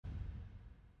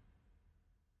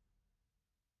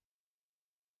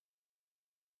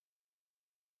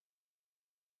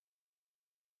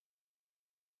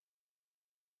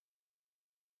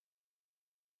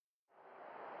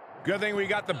Good thing we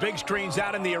got the big screens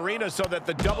out in the arena so that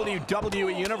the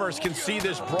WWE Universe can see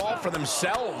this brawl for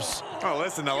themselves. Oh,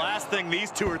 listen, the last thing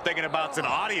these two are thinking about is an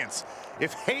audience.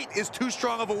 If hate is too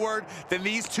strong of a word, then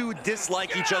these two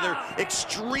dislike each other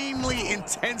extremely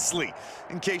intensely,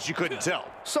 in case you couldn't tell.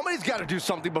 Somebody's got to do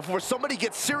something before somebody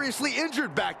gets seriously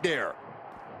injured back there.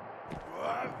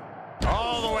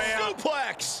 All the way out.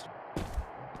 Suplex!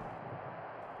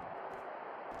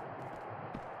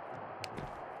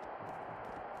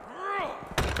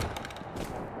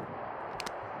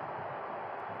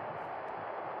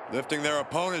 Lifting their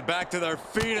opponent back to their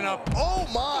feet and up. Oh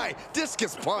my!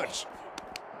 Discus punch.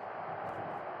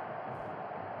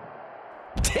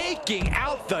 Taking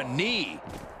out the knee.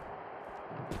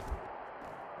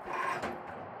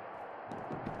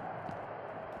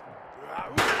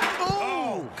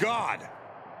 Oh, God.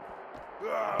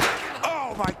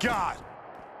 Oh, my God.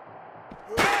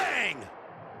 Bang!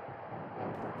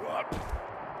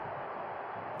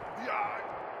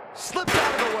 Slipped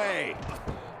out of the way.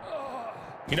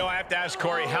 You know, I have to ask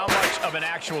Corey, how much of an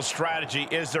actual strategy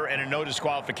is there in a no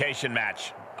disqualification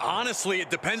match? Honestly, it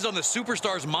depends on the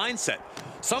superstar's mindset.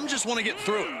 Some just want to get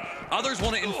through it. Others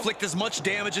want to inflict as much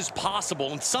damage as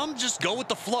possible, and some just go with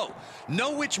the flow.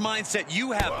 Know which mindset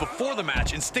you have before the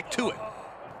match and stick to it.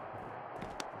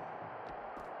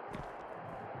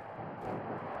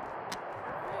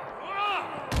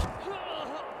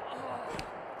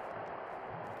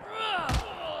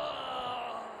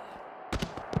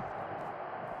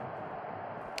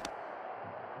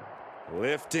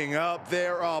 Lifting up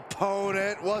their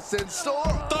opponent. What's in store?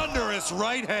 Thunderous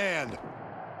right hand.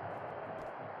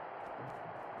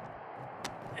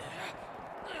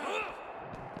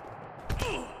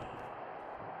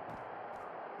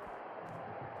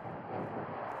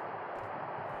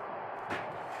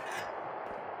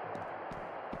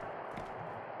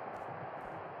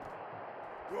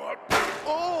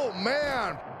 Oh,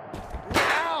 man.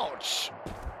 Ouch.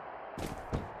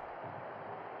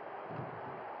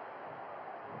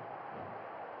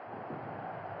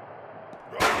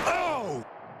 Oh!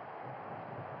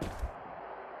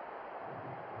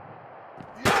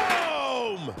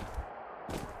 Boom!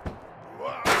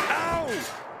 Ow!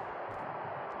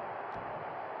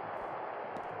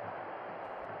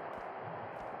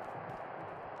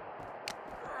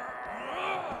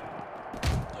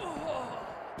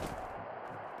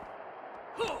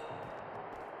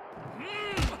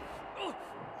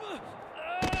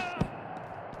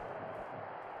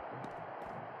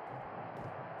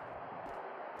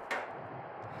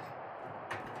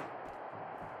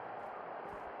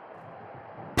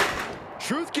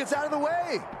 Truth gets out of the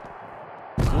way.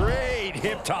 Great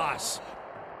hip toss.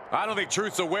 I don't think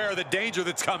Truth's aware of the danger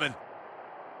that's coming.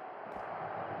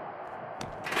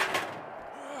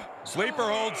 Sleeper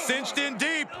hold cinched in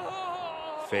deep.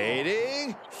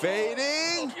 Fading,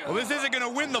 fading. Well, this isn't going to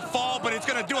win the fall, but it's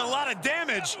going to do a lot of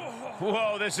damage.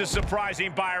 Whoa, this is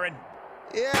surprising, Byron.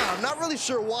 Yeah, I'm not really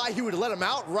sure why he would let him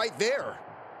out right there.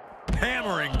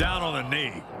 Hammering down on the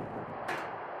knee.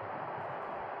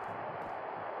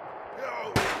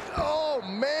 Oh,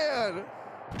 man.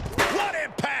 What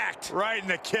impact! Right in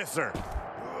the kisser.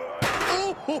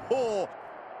 Oh,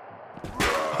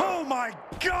 Oh, my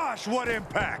gosh, what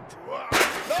impact.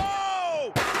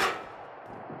 No!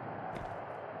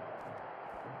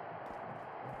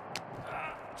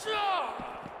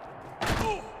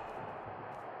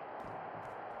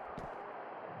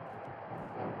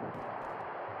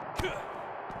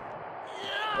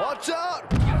 watch out.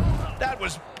 That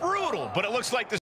was brutal, but it looks like the